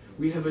it.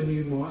 We have a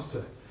new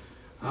master,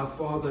 our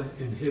Father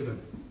in heaven.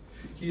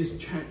 He's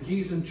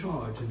in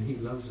charge and he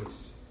loves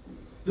us.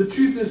 The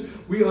truth is,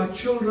 we are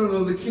children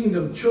of the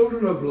kingdom,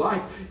 children of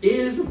light,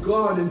 heirs of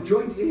God and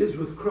joint heirs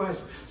with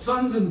Christ,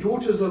 sons and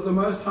daughters of the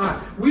Most High.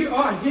 We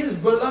are his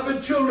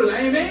beloved children.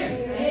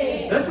 Amen.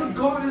 That's what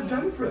God has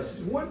done for us.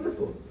 It's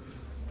wonderful.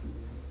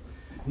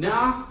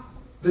 Now,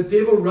 the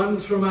devil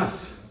runs from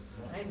us.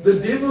 The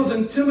devil's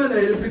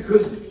intimidated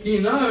because he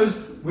knows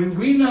when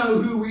we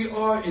know who we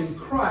are in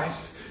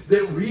Christ,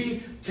 that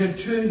we can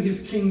turn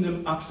his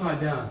kingdom upside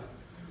down.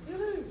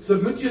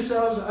 Submit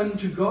yourselves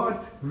unto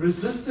God,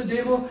 resist the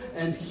devil,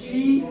 and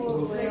he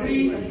will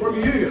flee from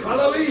you.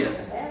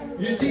 Hallelujah.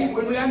 You see,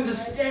 when we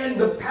understand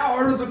the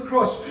power of the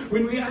cross,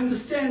 when we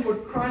understand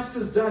what Christ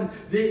has done,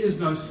 there is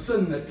no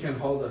sin that can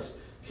hold us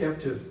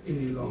captive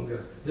any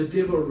longer. The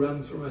devil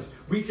runs from us.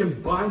 We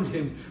can bind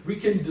him. We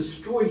can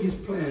destroy his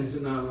plans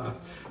in our life.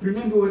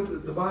 Remember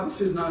what the Bible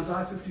says in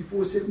Isaiah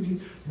 54:17,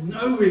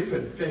 no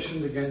weapon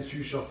fashioned against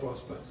you shall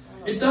prosper.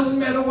 It doesn't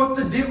matter what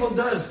the devil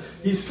does.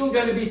 He's still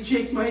going to be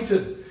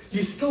checkmated.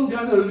 He's still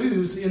going to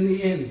lose in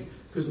the end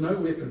because no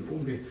weapon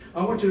formed him.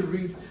 I want to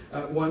read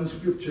one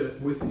scripture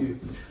with you.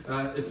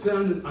 It's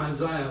found in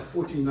Isaiah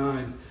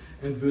 49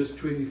 and verse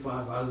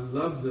 25. I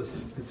love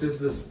this. It says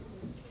this,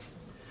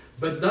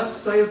 but thus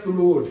saith the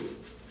Lord,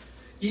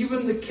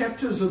 even the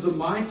captives of the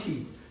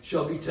mighty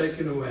shall be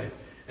taken away,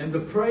 and the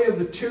prey of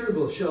the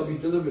terrible shall be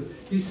delivered.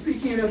 He's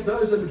speaking about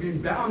those that have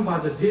been bound by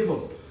the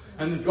devil.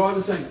 And God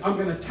is saying, I'm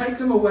going to take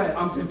them away.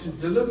 I'm going to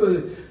deliver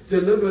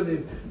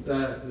them.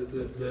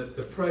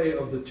 The prey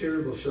of the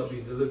terrible shall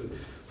be delivered.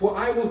 For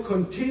I will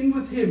contend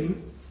with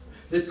him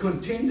that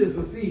contendeth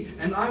with thee,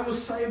 and I will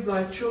save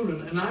thy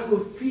children, and I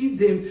will feed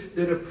them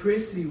that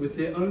oppress thee with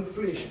their own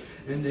flesh,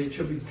 and they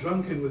shall be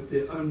drunken with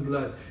their own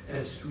blood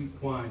as sweet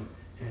wine,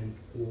 and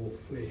all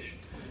flesh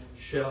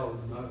shall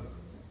know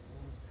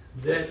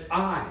that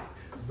I,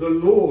 the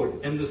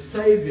Lord and the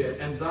Savior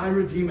and thy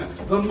Redeemer,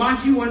 the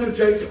mighty one of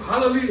Jacob.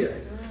 Hallelujah.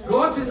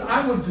 God says,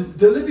 I will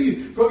deliver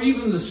you from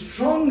even the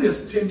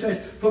strongest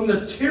temptation, from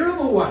the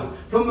terrible one,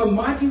 from the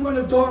mighty one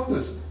of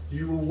darkness.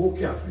 You will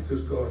walk out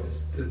because God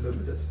has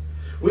delivered us.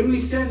 When we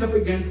stand up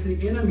against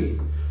the enemy,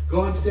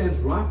 God stands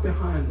right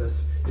behind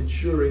us,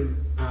 ensuring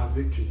our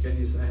victory. Can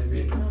you say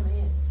amen?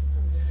 Amen.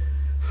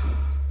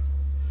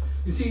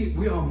 You see,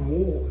 we are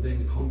more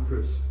than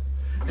conquerors.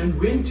 And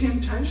when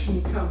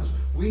temptation comes,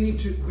 we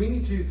need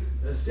to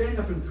stand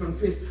up and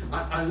confess.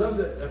 I love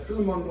that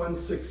Philemon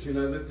 1:6,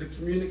 that the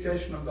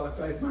communication of thy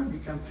faith might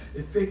become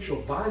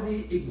effectual by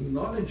the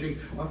acknowledging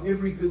of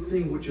every good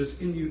thing which is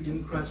in you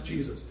in Christ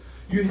Jesus.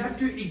 You have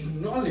to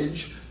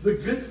acknowledge the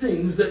good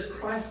things that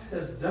Christ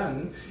has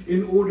done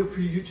in order for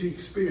you to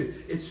experience.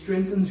 It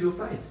strengthens your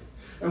faith.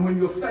 And when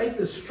your faith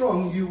is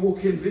strong, you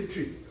walk in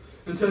victory.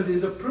 And so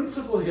there's a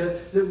principle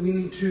here that we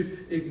need to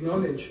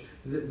acknowledge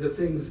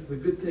the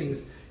good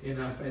things in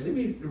our faith. Let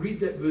me read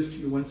that verse to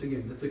you once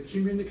again. That the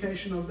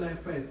communication of thy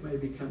faith may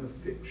become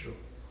effectual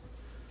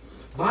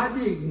by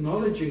the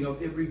acknowledging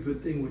of every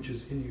good thing which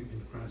is in you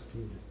in Christ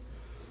Jesus.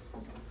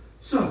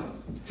 So,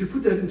 to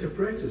put that into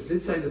practice,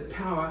 let's say the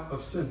power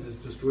of sin is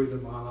destroyed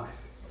in my life.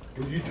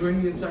 Will you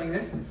join me in saying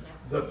that?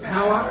 The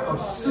power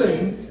of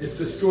sin is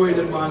destroyed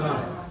in my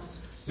life.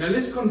 Now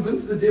let's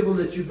convince the devil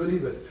that you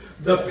believe it.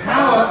 The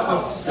power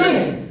of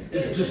sin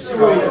is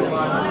destroyed in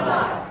my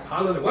life.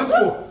 Hallelujah. Once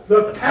more.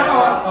 The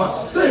power of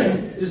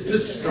sin is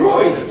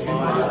destroyed in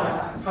my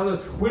life.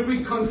 Hallelujah. When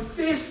we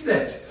confess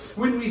that,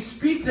 when we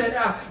speak that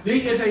out, there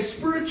is a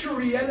spiritual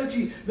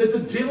reality that the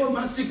devil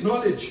must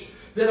acknowledge.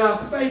 That our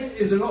faith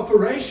is an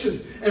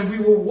operation and we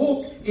will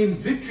walk in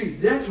victory.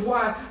 That's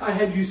why I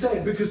had you say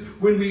it. Because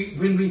when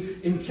we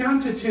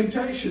encounter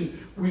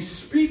temptation, we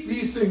speak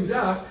these things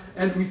out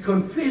and we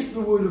confess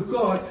the word of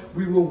God,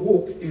 we will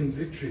walk in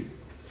victory.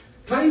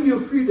 Claim your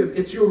freedom.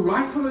 It's your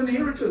rightful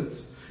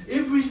inheritance.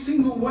 Every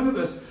single one of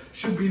us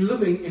should be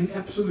living in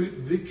absolute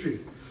victory.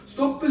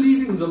 Stop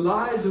believing the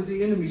lies of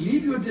the enemy.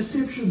 Leave your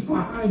deceptions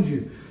behind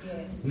you.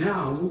 Yes.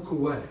 Now walk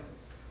away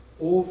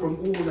from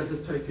all that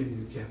has taken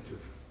you captive.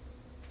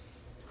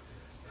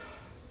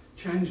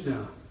 Change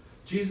now.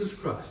 Jesus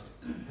Christ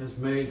has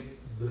made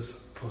this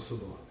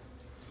possible.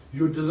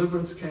 Your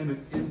deliverance came at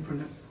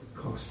infinite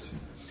cost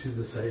to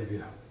the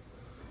Savior.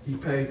 He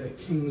paid a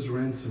king's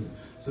ransom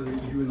so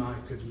that you and I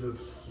could live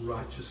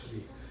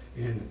righteously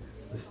in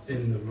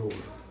the Lord.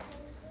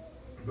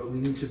 But we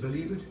need to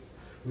believe it,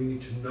 we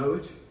need to know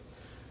it,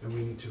 and we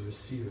need to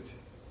receive it.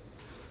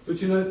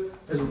 But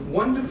as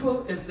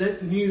wonderful as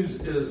that news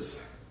is,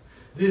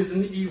 there's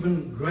an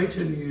even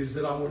greater news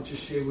that I want to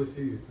share with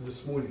you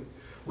this morning.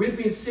 We've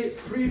been set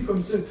free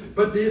from sin,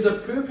 but there's a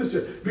purpose to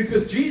it,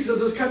 because Jesus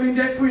is coming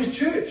back for his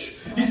church.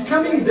 He's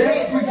coming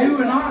back for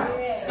you and I.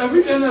 And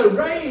we're going to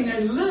reign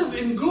and live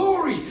in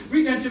glory.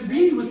 We're going to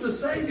be with the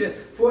Savior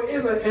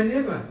forever and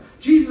ever.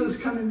 Jesus is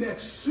coming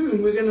back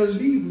soon. We're going to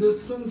leave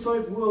this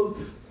sin-soaked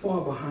world far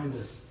behind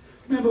us.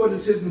 Remember what it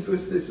says in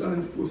 1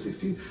 Thessalonians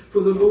 4:16,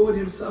 for the Lord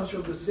himself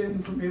shall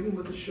descend from heaven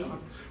with a shout,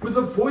 with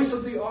the voice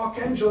of the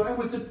archangel and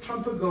with the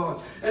trump of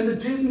God, and the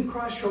dead in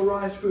Christ shall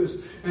rise first,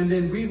 and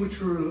then we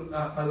which are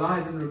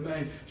alive and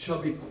remain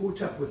shall be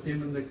caught up with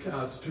them in the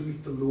clouds to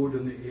meet the Lord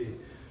in the air.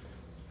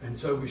 and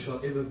so we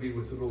shall ever be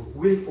with the Lord.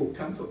 Wherefore,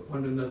 comfort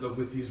one another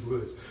with these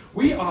words.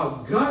 We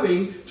are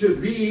going to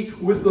be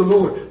with the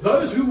Lord.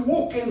 Those who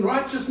walk in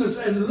righteousness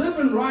and live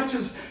in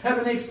righteousness have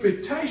an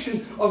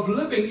expectation of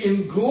living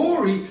in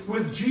glory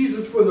with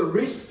Jesus for the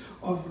rest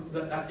of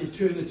the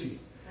eternity.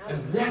 And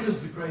that is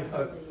the great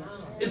hope.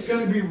 It's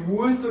going to be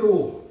worth it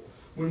all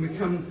when we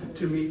come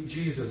to meet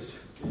Jesus.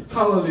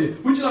 Hallelujah.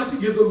 Would you like to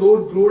give the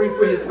Lord glory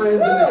for his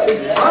plans and his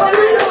kingdom?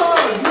 Hallelujah,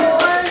 Lord. We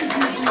praise you,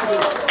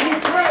 Jesus. We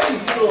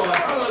praise you, Lord.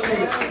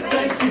 Hallelujah.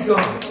 Thank you,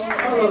 God.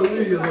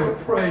 Hallelujah, Lord.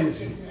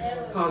 Praise you.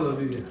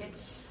 Hallelujah.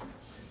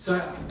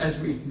 So, as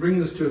we bring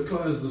this to a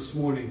close this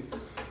morning,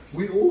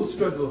 we all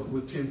struggle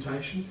with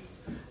temptation.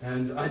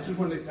 And I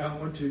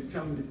want to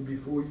come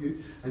before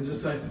you and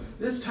just say,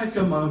 let's take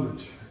a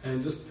moment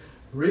and just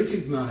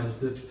recognize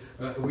that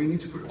we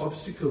need to put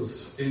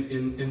obstacles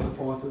in the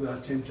path of our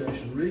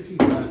temptation.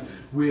 Recognize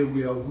where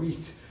we are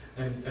weak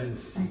and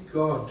seek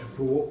God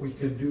for what we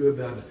can do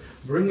about it.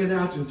 Bring it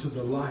out into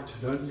the light.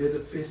 Don't let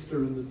it fester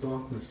in the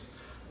darkness,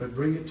 but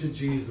bring it to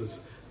Jesus,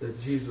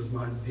 that Jesus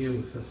might deal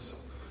with us.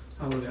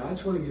 Hallelujah. I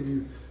just want to give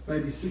you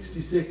maybe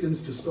 60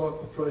 seconds to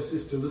start the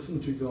process, to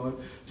listen to God,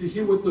 to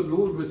hear what the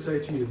Lord would say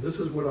to you. This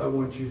is what I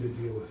want you to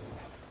deal with.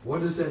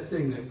 What is that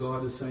thing that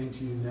God is saying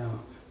to you now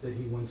that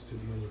he wants to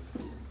deal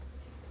with?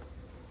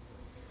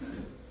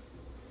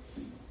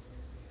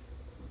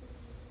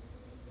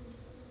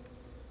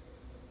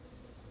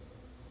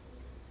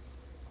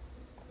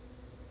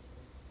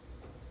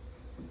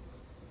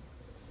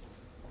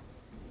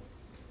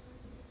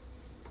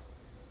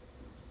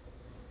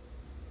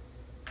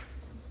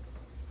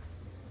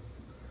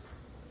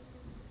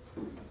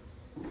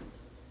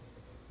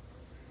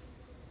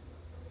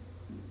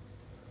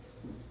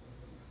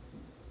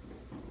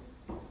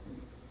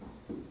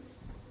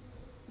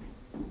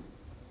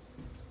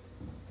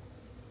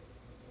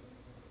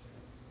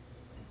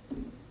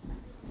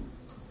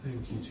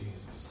 Thank you,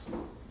 Jesus.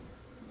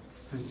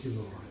 Thank you,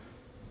 Lord.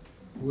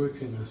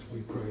 Work in us,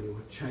 we pray,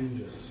 Lord.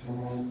 Change us.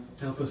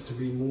 Help us to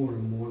be more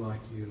and more like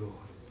you, Lord.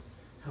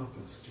 Help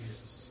us,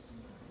 Jesus.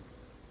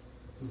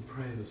 We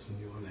pray this in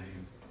your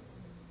name.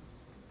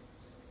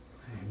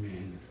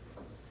 Amen.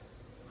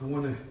 I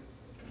want to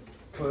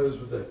close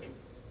with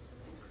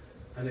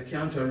an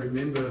account I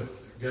remember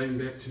going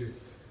back to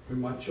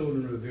when my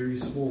children were very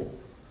small.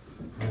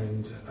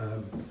 And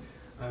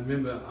I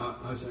remember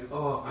I was saying,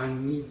 I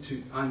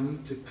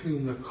need to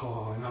clean the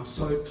car, and I'm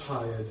so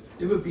tired.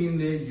 Ever been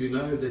there? You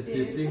know that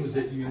there are things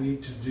that you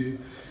need to do,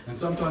 and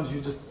sometimes you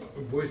just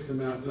voice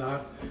them out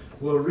loud.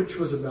 Well, Rich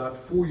was about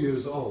 4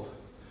 years old,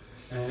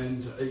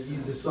 and he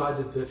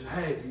decided that,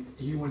 hey,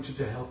 he wanted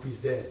to help his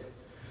dad.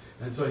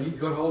 And so he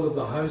got hold of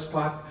the hose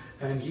pipe,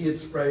 and he had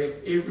sprayed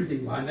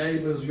everything, my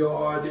neighbor's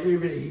yard,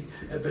 everything,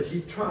 but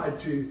he tried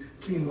to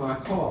clean my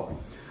car.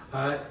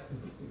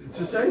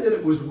 To say that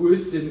it was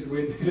worse than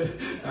when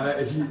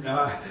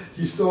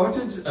he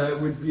started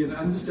would be an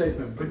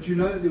understatement. But you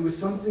know, there was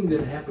something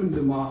that happened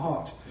in my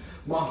heart.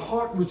 My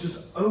heart was just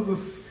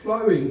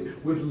overflowing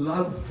with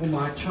love for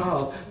my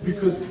child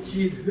because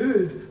he had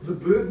heard the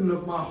burden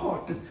of my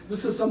heart, that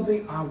this is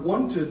something I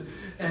wanted,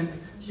 and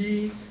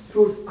he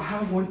thought,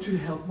 I want to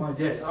help my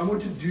dad. I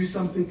want to do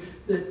something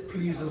that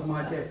pleases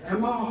my dad. And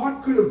my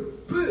heart could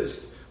have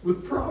burst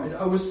with pride.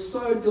 I was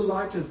so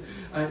delighted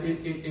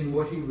in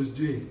what he was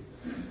doing.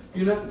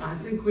 You know, I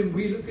think when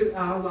we look at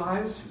our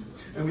lives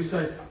and we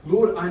say,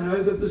 Lord, I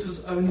know that this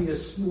is only a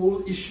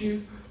small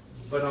issue,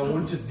 but I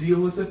want to deal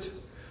with it.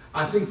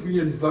 I think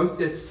we invoke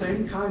that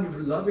same kind of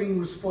loving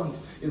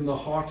response in the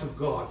heart of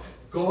God.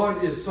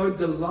 God is so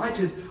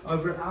delighted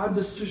over our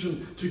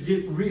decision to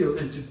get real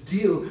and to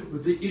deal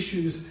with the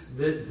issues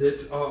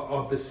that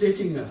are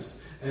besetting us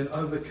and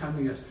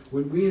overcoming us.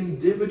 When we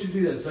endeavor to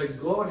do that and say,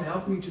 God,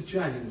 help me to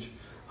change,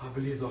 I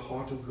believe the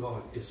heart of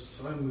God is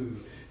so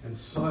moved and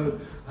so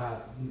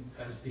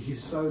as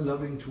he's so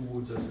loving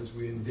towards us as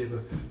we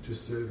endeavor to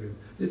serve him.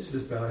 Let's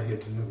just bow our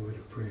heads in a word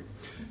of prayer.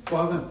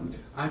 Father,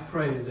 I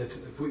pray that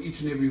for each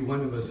and every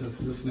one of us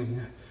that's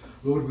listening,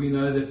 Lord, we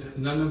know that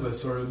none of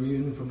us are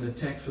immune from the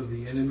attacks of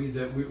the enemy,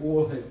 that we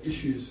all have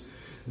issues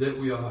that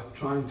we are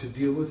trying to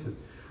deal with.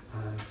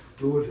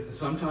 Lord,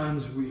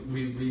 sometimes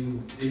we've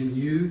been in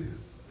you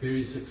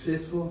very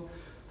successful,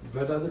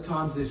 but other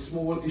times there's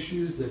small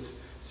issues that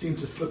seem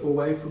to slip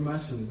away from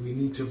us, and we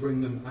need to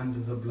bring them under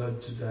the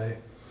blood today.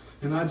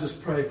 And I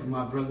just pray for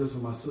my brothers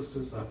and my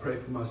sisters. I pray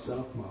for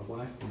myself, my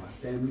wife, and my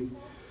family.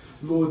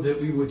 Lord, that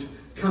we would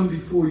come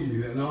before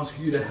you and ask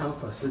you to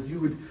help us, that you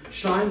would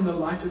shine the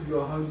light of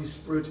your Holy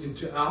Spirit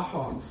into our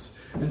hearts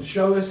and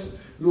show us,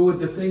 Lord,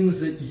 the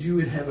things that you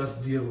would have us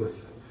deal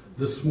with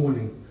this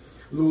morning.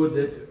 Lord,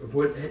 that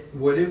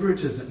whatever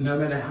it is, that no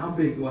matter how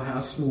big or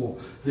how small,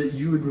 that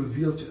you would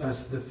reveal to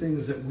us the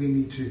things that we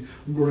need to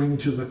bring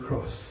to the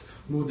cross.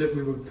 Lord, that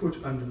we would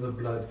put under the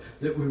blood,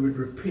 that we would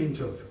repent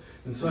of.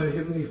 And so,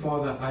 Heavenly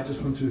Father, I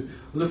just want to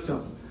lift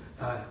up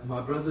my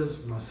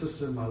brothers, my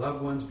sister, my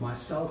loved ones,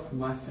 myself, and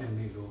my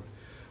family, Lord.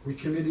 We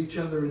commit each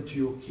other into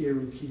your care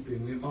and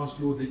keeping. We ask,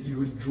 Lord, that you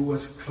would draw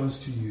us close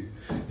to you,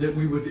 that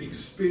we would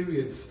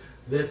experience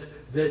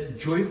that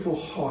joyful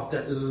heart,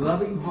 that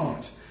loving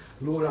heart.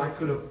 Lord, I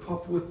could have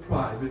popped with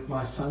pride with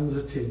my son's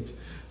attempt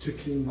to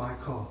clean my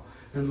car.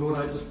 And Lord,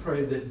 I just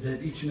pray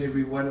that each and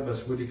every one of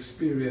us would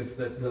experience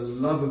that the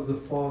love of the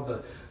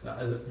Father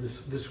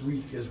this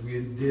week as we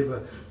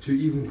endeavor to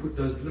even put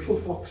those little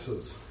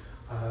foxes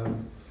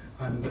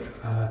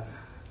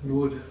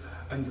Lord,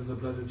 under the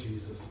blood of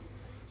Jesus.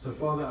 So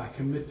Father, I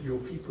commit your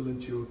people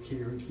into your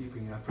care and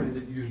keeping. I pray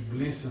that you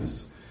bless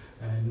us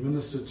and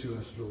minister to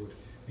us, Lord,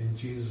 in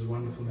Jesus'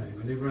 wonderful name.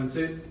 And everyone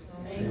said?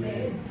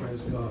 Amen.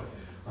 Praise God.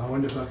 I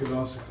wonder if I could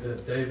ask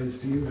Dave and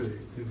Steve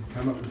to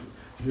come up and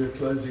do a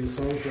closing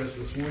song for us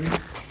this morning.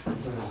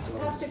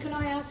 Pastor, can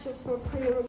I ask you for prayer?